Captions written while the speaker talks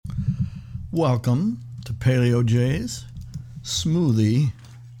Welcome to Paleo J's Smoothie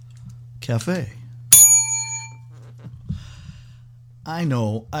Cafe. I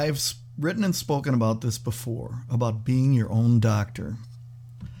know I've written and spoken about this before, about being your own doctor.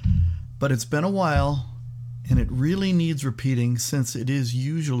 But it's been a while, and it really needs repeating since it is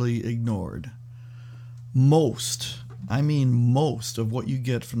usually ignored. Most of what you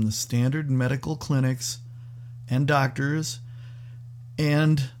get from the standard medical clinics and doctors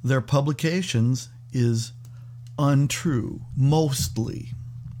and their publications is untrue, mostly.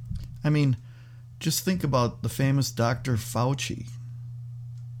 Just think about the famous Dr. Fauci.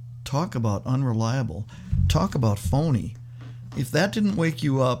 Talk about unreliable. Talk about phony. If that didn't wake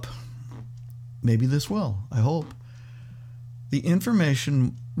you up, maybe this will, I hope. The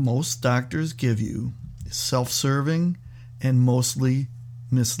information most doctors give you is self-serving and mostly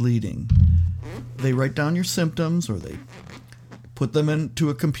misleading. They write down your symptoms or they put them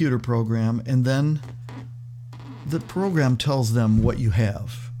into a computer program, and then the program tells them what you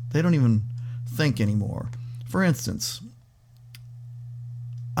have. They don't even think anymore. For instance,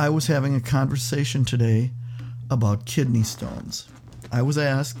 I was having a conversation today about kidney stones. I was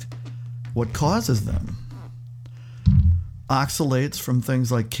asked what causes them. Oxalates from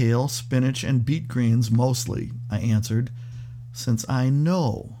things like kale, spinach, and beet greens mostly, I answered, since I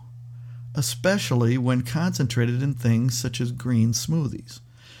know, especially when concentrated in things such as green smoothies.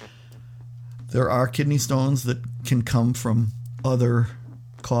 There are kidney stones that can come from other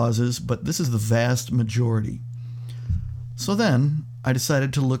causes, but this is the vast majority. So then I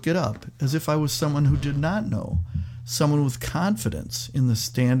decided to look it up as if I was someone who did not know, someone with confidence in the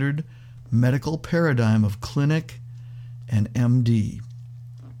standard medical paradigm of clinic and MD.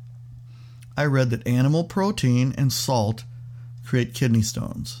 I read that animal protein and salt create kidney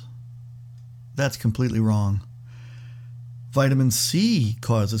stones. That's completely wrong. Vitamin C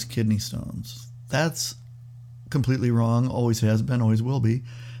causes kidney stones. That's completely wrong, always has been, always will be.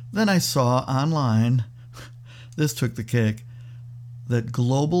 Then I saw online, this took the cake, that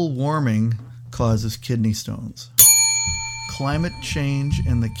global warming causes kidney stones. Climate change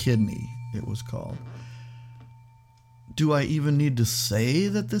and the kidney, it was called. Do I even need to say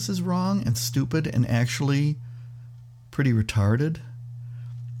that this is wrong and stupid and actually pretty retarded?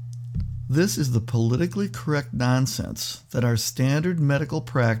 This is the politically correct nonsense that our standard medical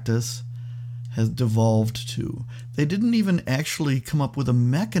practice has devolved to. They didn't even actually come up with a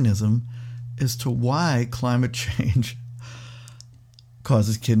mechanism as to why climate change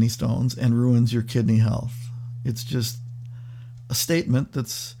causes kidney stones and ruins your kidney health. It's just a statement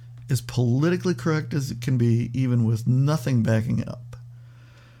that's as politically correct as it can be, even with nothing backing it up.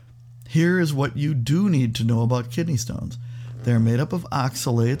 Here is what you do need to know about kidney stones. They're made up of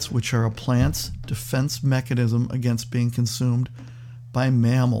oxalates, which are a plant's defense mechanism against being consumed by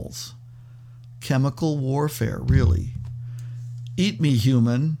mammals. Chemical warfare, really. Eat me,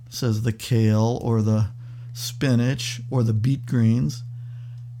 human, says the kale or the spinach or the beet greens,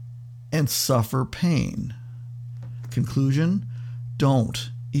 and suffer pain. Conclusion: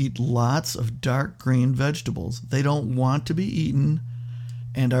 don't eat lots of dark green vegetables. They don't want to be eaten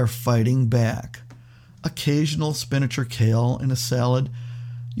and are fighting back. Occasional spinach or kale in a salad,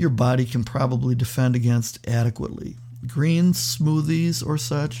 your body can probably defend against adequately. Green smoothies or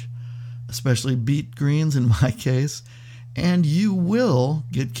such, especially beet greens in my case, and you will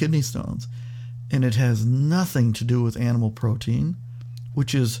get kidney stones. And it has nothing to do with animal protein,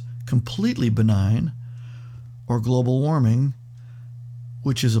 which is completely benign, or global warming,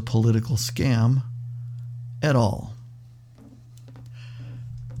 which is a political scam, at all.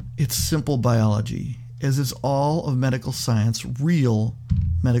 It's simple biology, as is all of medical science, real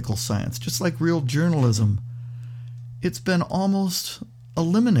medical science, just like real journalism. It's been almost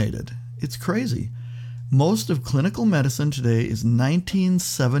eliminated. It's crazy. Most of clinical medicine today is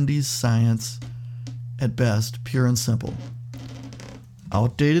 1970s science at best, pure and simple.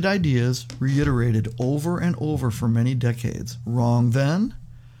 Outdated ideas reiterated over and over for many decades. Wrong then,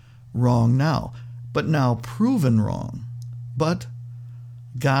 wrong now, but now proven wrong. But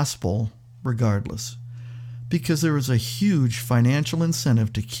gospel regardless, because there is a huge financial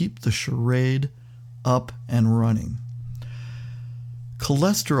incentive to keep the charade up and running.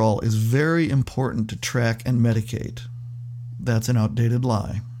 Cholesterol is very important to track and medicate. That's an outdated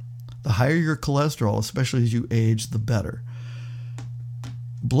lie. The higher your cholesterol, especially as you age, the better.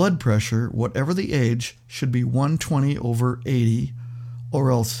 Blood pressure, whatever the age, should be 120/80,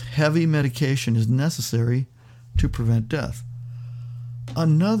 or else heavy medication is necessary to prevent death.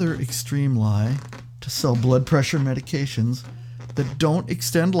 Another extreme lie to sell blood pressure medications that don't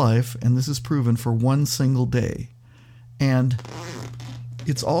extend life, and this is proven, for one single day. And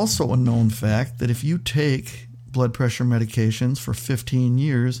It's also a known fact that if you take blood pressure medications for 15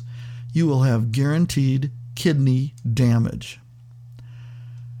 years, you will have guaranteed kidney damage.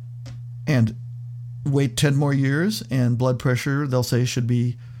 And wait 10 more years and blood pressure, they'll say, should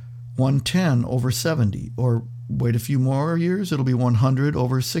be 110/70. Or wait a few more years, it'll be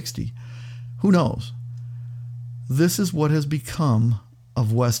 100/60. Who knows? This is what has become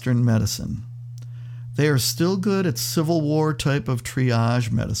of Western medicine. They are still good at Civil War type of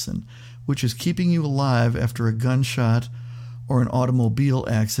triage medicine, which is keeping you alive after a gunshot or an automobile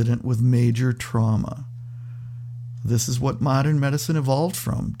accident with major trauma. This is what modern medicine evolved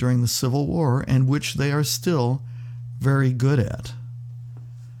from during the Civil War, and which they are still very good at.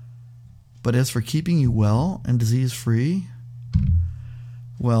 But as for keeping you well and disease-free,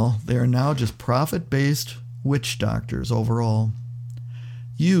 well, they are now just profit-based witch doctors overall.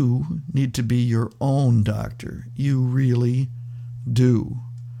 You need to be your own doctor. You really do.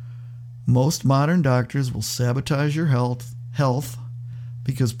 Most modern doctors will sabotage your health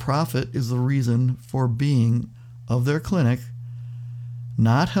because profit is the reason for being of their clinic,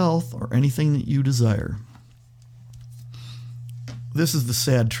 not health or anything that you desire. This is the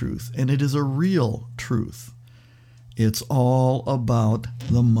sad truth, and it is a real truth. It's all about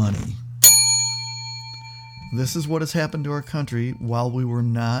the money. This is what has happened to our country while we were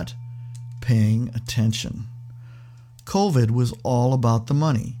not paying attention. COVID was all about the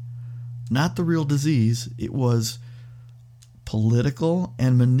money, not the real disease. It was political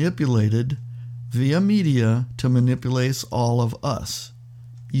and manipulated via media to manipulate all of us,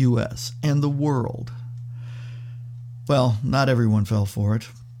 U.S., and the world. Well, not everyone fell for it.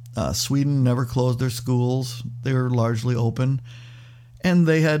 Sweden never closed their schools. They were largely open, and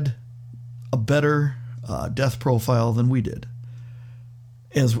they had a better death profile than we did,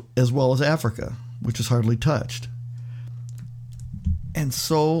 as well as Africa, which is hardly touched. And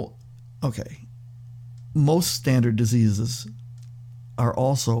so, okay, most standard diseases are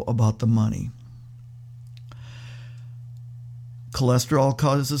also about the money. Cholesterol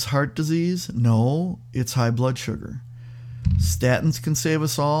causes heart disease? No, it's high blood sugar. Statins can save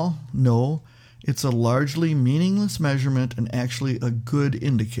us all? No, it's a largely meaningless measurement and actually a good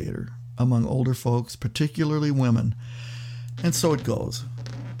indicator among older folks, particularly women. And so it goes.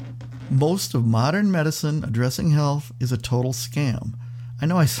 Most of modern medicine addressing health is a total scam. I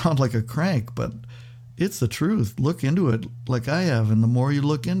know I sound like a crank, but it's the truth. Look into it like I have, and the more you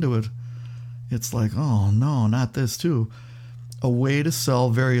look into it, it's like, oh no, not this too. A way to sell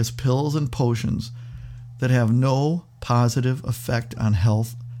various pills and potions that have no positive effect on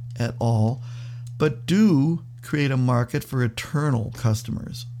health at all, but do create a market for eternal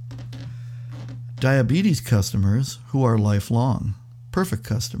customers. Diabetes customers who are lifelong. Perfect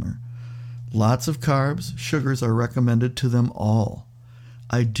customer. Lots of carbs, sugars are recommended to them all.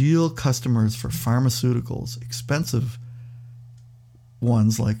 Ideal customers for pharmaceuticals, expensive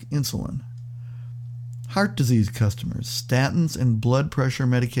ones like insulin. Heart disease customers, statins and blood pressure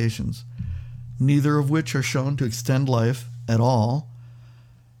medications, neither of which are shown to extend life at all,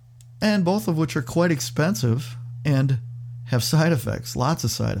 and both of which are quite expensive and have side effects, lots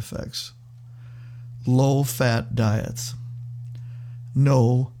of side effects. Low-fat diets.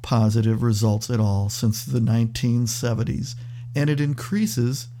 No positive results at all since the 1970s, and it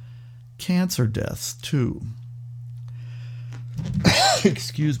increases cancer deaths too.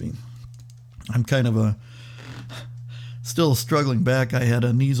 Excuse me. I'm kind of still struggling back. I had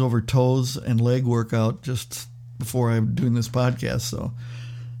a knees over toes and leg workout just before I'm doing this podcast, so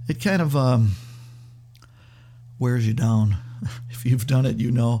it kind of wears you down. If you've done it, you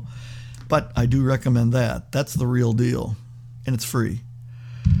know. But I do recommend that. That's the real deal, and it's free.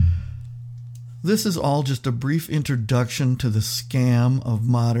 This is all just a brief introduction to the scam of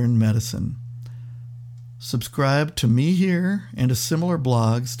modern medicine. Subscribe to me here and to similar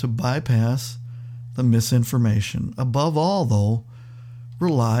blogs to bypass the misinformation. Above all, though,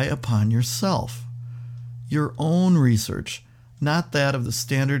 rely upon yourself, your own research, not that of the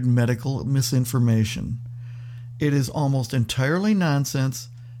standard medical misinformation. It is almost entirely nonsense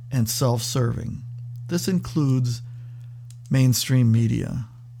and self-serving. This includes mainstream media.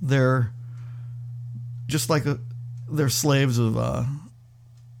 They're just like they're slaves of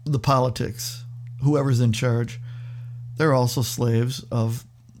the politics. Whoever's in charge, they're also slaves of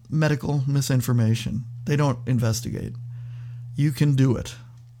medical misinformation. They don't investigate. You can do it.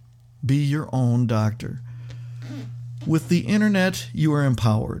 Be your own doctor. With the internet, you are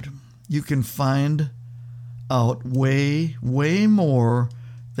empowered. You can find out way, way more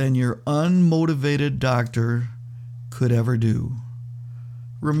than your unmotivated doctor could ever do.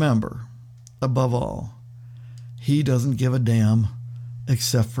 Remember, above all, he doesn't give a damn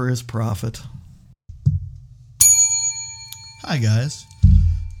except for his profit. Hi guys,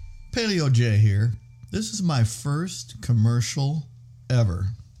 Paleo J here. This is my first commercial ever.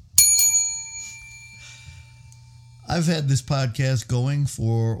 I've had this podcast going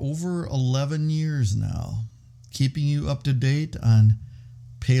for over 11 years now, keeping you up to date on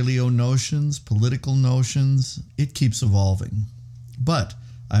paleo notions, political notions. It keeps evolving. But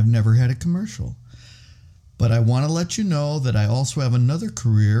I've never had a commercial. But I want to let you know that I also have another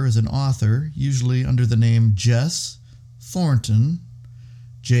career as an author, usually under the name Jess Thornton,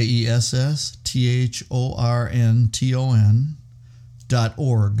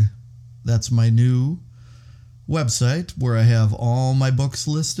 JESSTHORNTON.org. That's my new website where I have all my books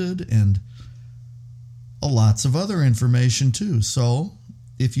listed and lots of other information too. So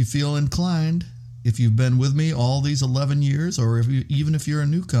if you feel inclined, if you've been with me all these 11 years, or even if you're a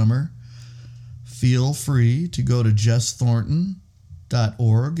newcomer, feel free to go to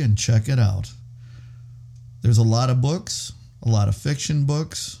JessThornton.org and check it out. There's a lot of books, a lot of fiction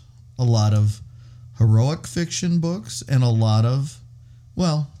books, a lot of heroic fiction books, and a lot of,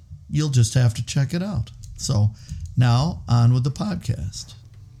 well, you'll just have to check it out. So now on with the podcast.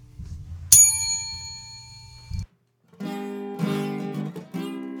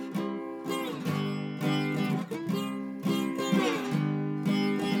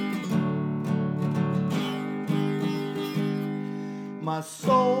 My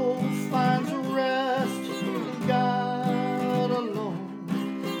soul finds rest in God alone.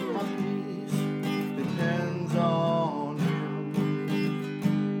 My peace depends on Him.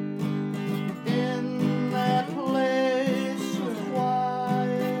 In that place of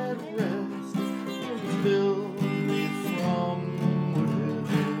quiet rest, build me from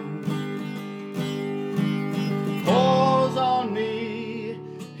within. Pours on me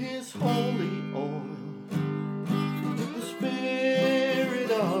His holy oil. The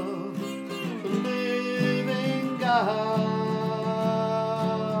Spirit of the living God,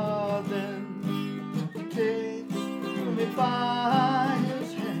 then He takes me by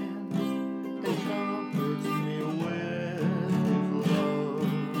His hand and comforts me with His love.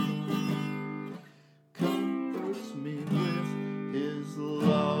 Comforts me with His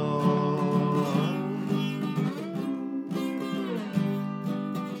love.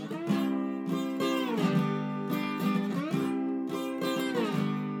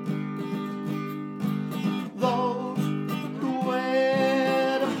 Those who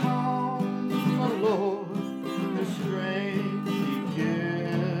wait upon the Lord, His strength He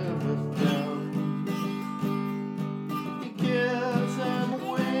giveth them. He gives them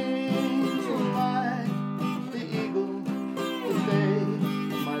wings like the eagle, that they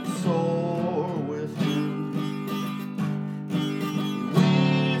might soar with Him. He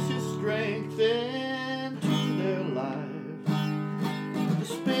weaves His strength into their lives. The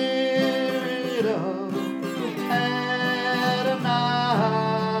Spirit of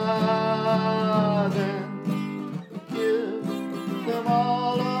Adonai then gives them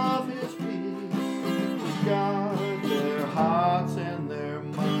all of His peace, to guard their hearts and their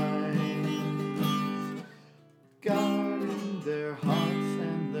minds, guarding their hearts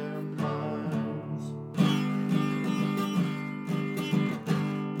and their minds.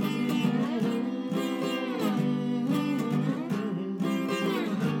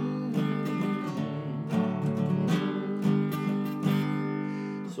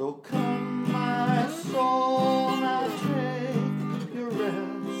 So come, my soul, now take your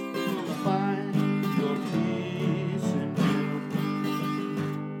rest, find your peace in Him.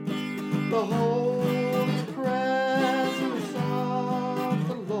 The whole